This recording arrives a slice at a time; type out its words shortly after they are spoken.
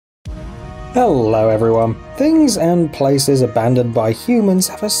Hello everyone. Things and places abandoned by humans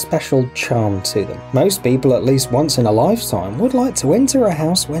have a special charm to them. Most people at least once in a lifetime would like to enter a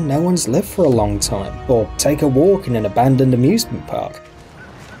house where no one's lived for a long time, or take a walk in an abandoned amusement park.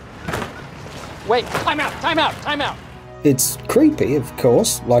 Wait, time out! It's creepy, of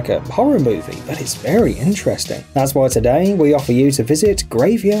course, like a horror movie, but it's very interesting. That's why today we offer you to visit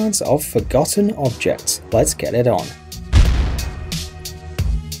graveyards of forgotten objects. Let's get it on.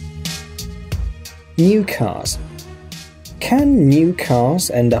 New cars. Can new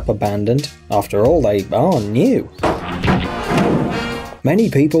cars end up abandoned? After all, they are new. Many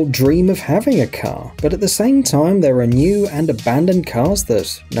people dream of having a car, but at the same time there are new and abandoned cars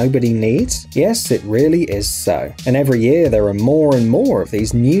that nobody needs. Yes, it really is so. And every year there are more and more of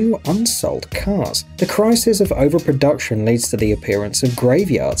these new unsold cars. The crisis of overproduction leads to the appearance of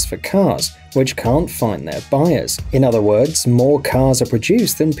graveyards for cars, which can't find their buyers. In other words, more cars are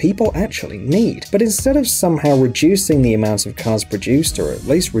produced than people actually need. But instead of somehow reducing the amount of cars produced, or at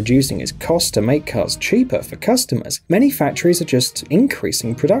least reducing its cost to make cars cheaper for customers, many factories are just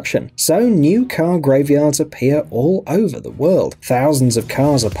increasing production. So new car graveyards appear all over the world. Thousands of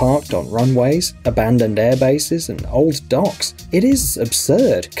cars are parked on runways, abandoned air bases, and old docks. It is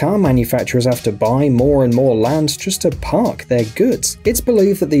absurd. Car manufacturers have to buy more and more land just to park their goods. It's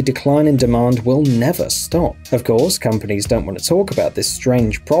believed that the decline in demand will never stop. Of course, companies don't want to talk about this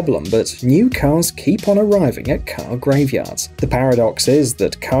strange problem, but new cars keep on arriving at car graveyards. The paradox is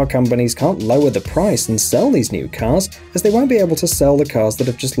that car companies can't lower the price and sell these new cars, as they won't be able to sell the cars that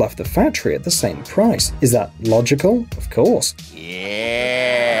have just left the factory at the same price. Is that logical? Of course.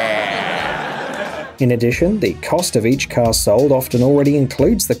 In addition, the cost of each car sold often already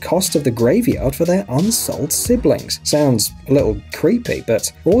includes the cost of the graveyard for their unsold siblings. Sounds a little creepy,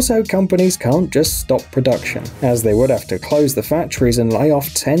 but also companies can't just stop production, as they would have to close the factories and lay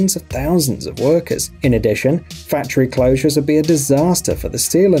off tens of thousands of workers. In addition, factory closures would be a disaster for the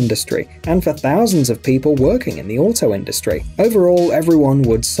steel industry and for thousands of people working in the auto industry. Overall, everyone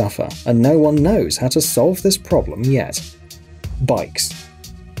would suffer, and no one knows how to solve this problem yet. Bikes.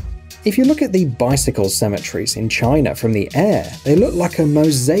 If you look at the bicycle cemeteries in China from the air, they look like a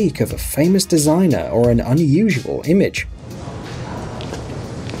mosaic of a famous designer or an unusual image.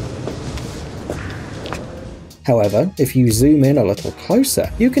 However, if you zoom in a little closer,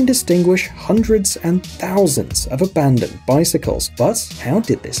 you can distinguish hundreds and thousands of abandoned bicycles. But how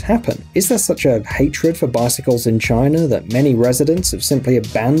did this happen? Is there such a hatred for bicycles in China that many residents have simply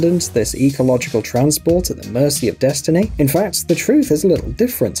abandoned this ecological transport at the mercy of destiny? In fact, the truth is a little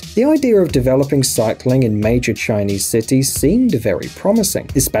different. The idea of developing cycling in major Chinese cities seemed very promising,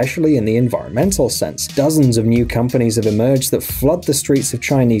 especially in the environmental sense. Dozens of new companies have emerged that flood the streets of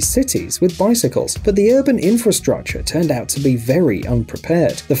Chinese cities with bicycles, but the urban infrastructure turned out to be very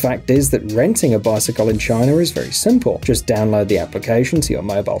unprepared. The fact is that renting a bicycle in China is very simple. Just download the application to your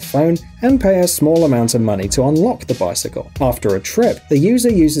mobile phone and pay a small amount of money to unlock the bicycle. After a trip, the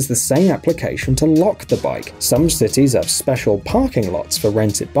user uses the same application to lock the bike. Some cities have special parking lots for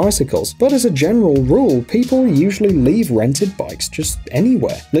rented bicycles, but as a general rule, people usually leave rented bikes just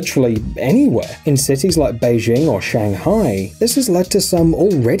anywhere. Literally anywhere. In cities like Beijing or Shanghai, this has led to some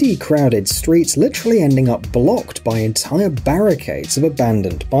already crowded streets literally ending up blocked by entire barricades of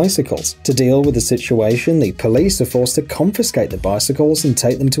abandoned bicycles. To deal with the situation, the police are forced to confiscate the bicycles and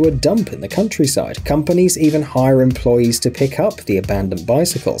take them to a dump in the countryside. Companies even hire employees to pick up the abandoned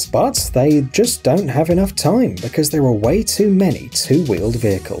bicycles, but they just don't have enough time because there are way too many two-wheeled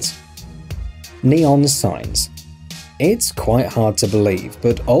vehicles. Neon signs. It's quite hard to believe,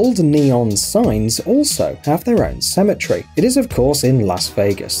 but old neon signs also have their own cemetery. It is of course in Las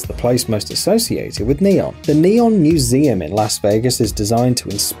Vegas, the place most associated with neon. The Neon Museum in Las Vegas is designed to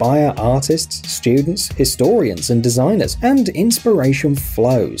inspire artists, students, historians and designers, and inspiration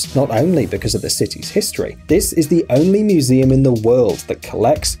flows, not only because of the city's history. This is the only museum in the world that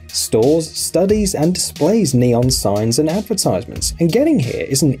collects, stores, studies and displays neon signs and advertisements, and getting here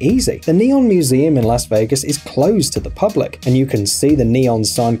isn't easy. The Neon Museum in Las Vegas is closed to the public, and you can see the neon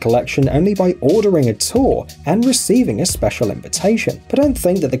sign collection only by ordering a tour and receiving a special invitation. But don't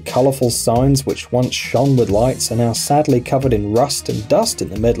think that the colourful signs which once shone with lights are now sadly covered in rust and dust in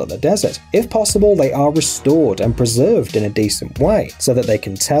the middle of the desert. If possible, they are restored and preserved in a decent way, so that they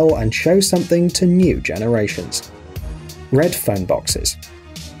can tell and show something to new generations. Red phone boxes.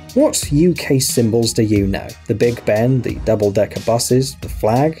 What UK symbols do you know? The Big Ben, the double-decker buses, the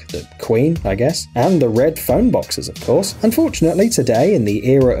flag, the Queen, I guess, and the red phone boxes, of course. Unfortunately, today, in the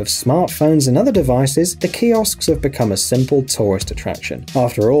era of smartphones and other devices, the kiosks have become a simple tourist attraction.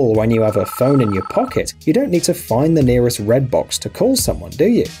 After all, when you have a phone in your pocket, you don't need to find the nearest red box to call someone, do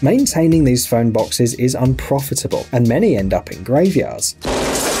you? Maintaining these phone boxes is unprofitable, and many end up in graveyards.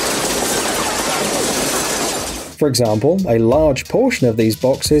 For example, a large portion of these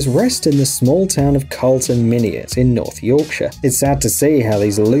boxes rest in the small town of Carlton Miniot in North Yorkshire. It's sad to see how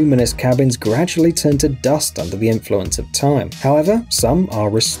these luminous cabins gradually turn to dust under the influence of time. However, some are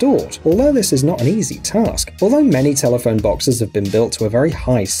restored, although this is not an easy task. Although many telephone boxes have been built to a very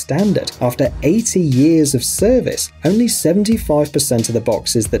high standard, after 80 years of service, only 75% of the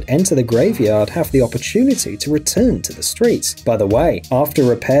boxes that enter the graveyard have the opportunity to return to the streets. By the way, after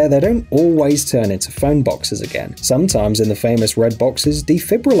repair, they don't always turn into phone boxes again. Sometimes in the famous red boxes,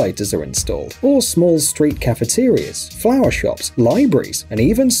 defibrillators are installed, or small street cafeterias, flower shops, libraries, and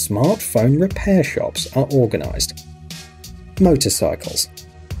even smartphone repair shops are organized. Motorcycles.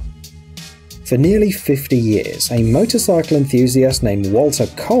 For nearly 50 years, a motorcycle enthusiast named Walter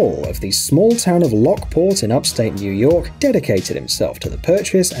Cole of the small town of Lockport in upstate New York dedicated himself to the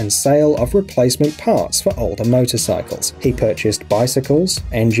purchase and sale of replacement parts for older motorcycles. He purchased bicycles,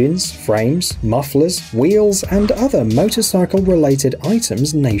 engines, frames, mufflers, wheels, and other motorcycle-related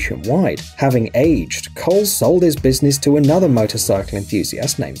items nationwide. Having aged, Cole sold his business to another motorcycle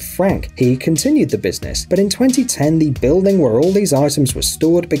enthusiast named Frank. He continued the business, but in 2010 the building where all these items were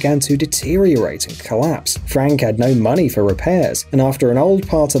stored began to deteriorate and collapse. Frank had no money for repairs, and after an old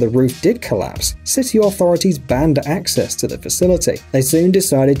part of the roof did collapse, city authorities banned access to the facility. They soon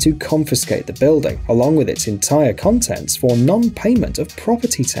decided to confiscate the building, along with its entire contents, for non-payment of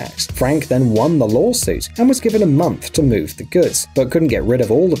property tax. Frank then won the lawsuit and was given a month to move the goods, but couldn't get rid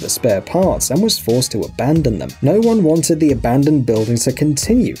of all of the spare parts and was forced to abandon them. No one wanted the abandoned building to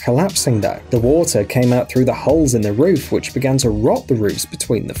continue collapsing though. The water came out through the holes in the roof, which began to rot the roofs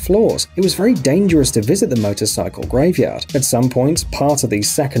between the floors. It was very dangerous to visit the motorcycle graveyard. At some point, part of the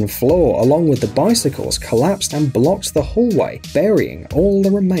second floor, along with the bicycles, collapsed and blocked the hallway, burying all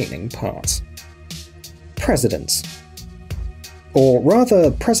the remaining parts. Presidents. Or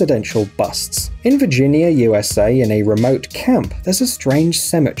rather, presidential busts. In Virginia, USA, in a remote camp, there's a strange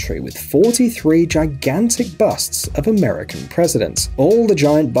cemetery with 43 gigantic busts of American presidents. All the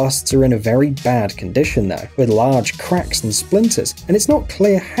giant busts are in a very bad condition though, with large cracks and splinters, and it's not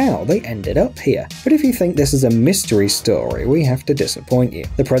clear how they ended up here. But if you think this is a mystery story, we have to disappoint you.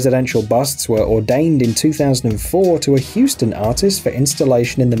 The presidential busts were ordained in 2004 to a Houston artist for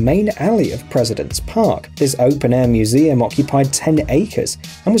installation in the main alley of President's Park. This open-air museum occupied 10 acres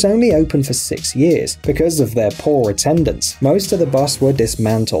and was only open for 6 years. Because of their poor attendance, most of the busts were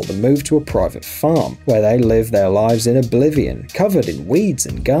dismantled and moved to a private farm, where they live their lives in oblivion, covered in weeds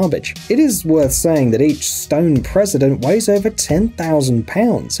and garbage. It is worth saying that each stone president weighs over 10,000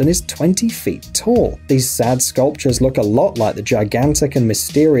 pounds and is 20 feet tall. These sad sculptures look a lot like the gigantic and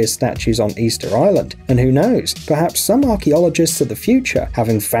mysterious statues on Easter Island, and who knows, perhaps some archaeologists of the future,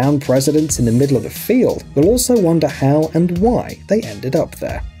 having found presidents in the middle of the field, will also wonder how and why they ended up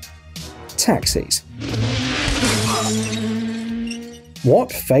there. Taxis.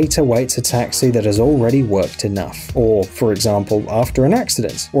 What fate awaits a taxi that has already worked enough? Or, for example, after an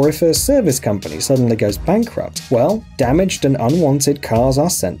accident, or if a service company suddenly goes bankrupt? Well, damaged and unwanted cars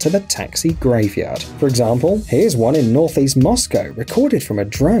are sent to the taxi graveyard. For example, here's one in northeast Moscow, recorded from a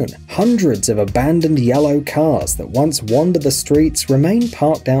drone. Hundreds of abandoned yellow cars that once wandered the streets remain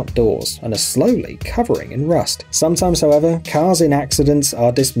parked outdoors and are slowly covering in rust. Sometimes, however, cars in accidents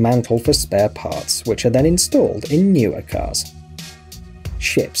are dismantled for spare parts, which are then installed in newer cars.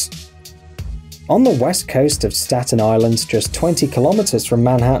 Ships. On the west coast of Staten Island, just 20 kilometers from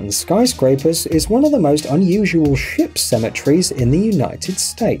Manhattan's skyscrapers, is one of the most unusual ship cemeteries in the United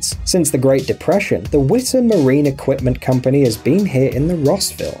States. Since the Great Depression, the Witter Marine Equipment Company has been here in the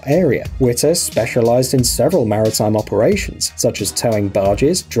Rossville area. Witter specialized in several maritime operations, such as towing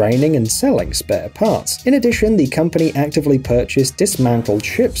barges, draining, and selling spare parts. In addition, the company actively purchased dismantled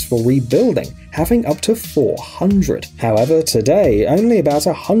ships for rebuilding, having up to 400. However, today, only about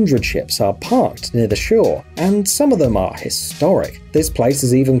 100 ships are parked near the shore, and some of them are historic. This place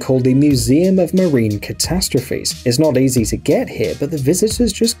is even called the Museum of Marine Catastrophes. It's not easy to get here, but the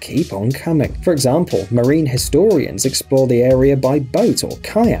visitors just keep on coming. For example, marine historians explore the area by boat or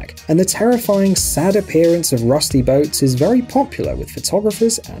kayak, and the terrifying, sad appearance of rusty boats is very popular with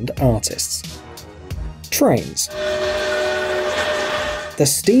photographers and artists. Trains. The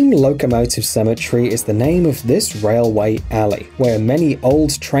Steam Locomotive Cemetery is the name of this railway alley, where many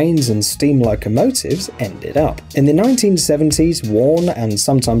old trains and steam locomotives ended up. In the 1970s, worn and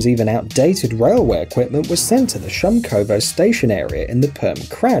sometimes even outdated railway equipment was sent to the Shumkovo station area in the Perm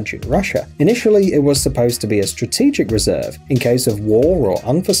Kraj in Russia. Initially, it was supposed to be a strategic reserve in case of war or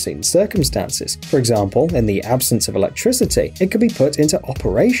unforeseen circumstances. For example, in the absence of electricity, it could be put into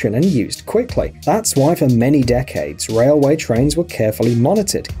operation and used quickly. That's why for many decades, railway trains were carefully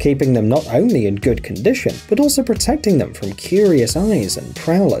monitored, keeping them not only in good condition, but also protecting them from curious eyes and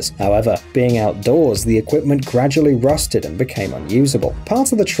prowlers. However, being outdoors, the equipment gradually rusted and became unusable.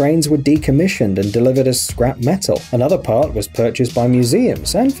 Parts of the trains were decommissioned and delivered as scrap metal. Another part was purchased by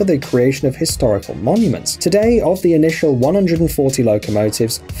museums and for the creation of historical monuments. Today, of the initial 140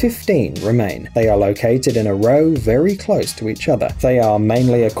 locomotives, 15 remain. They are located in a row very close to each other. They are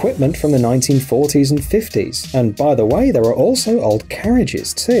mainly equipment from the 1940s and 50s. And by the way, there are also old carriages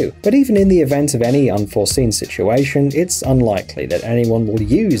too. But even in the event of any unforeseen situation, it's unlikely that anyone will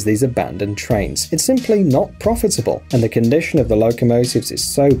use these abandoned trains. It's simply not profitable, and the condition of the locomotives is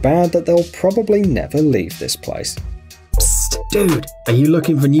so bad that they'll probably never leave this place. Psst, dude, are you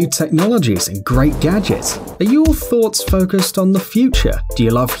looking for new technologies and great gadgets? Are your thoughts focused on the future? Do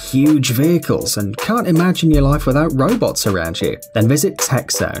you love huge vehicles and can't imagine your life without robots around you? Then visit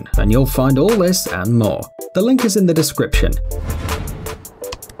TechZone and you'll find all this and more. The link is in the description.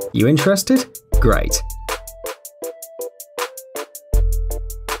 You interested? Great.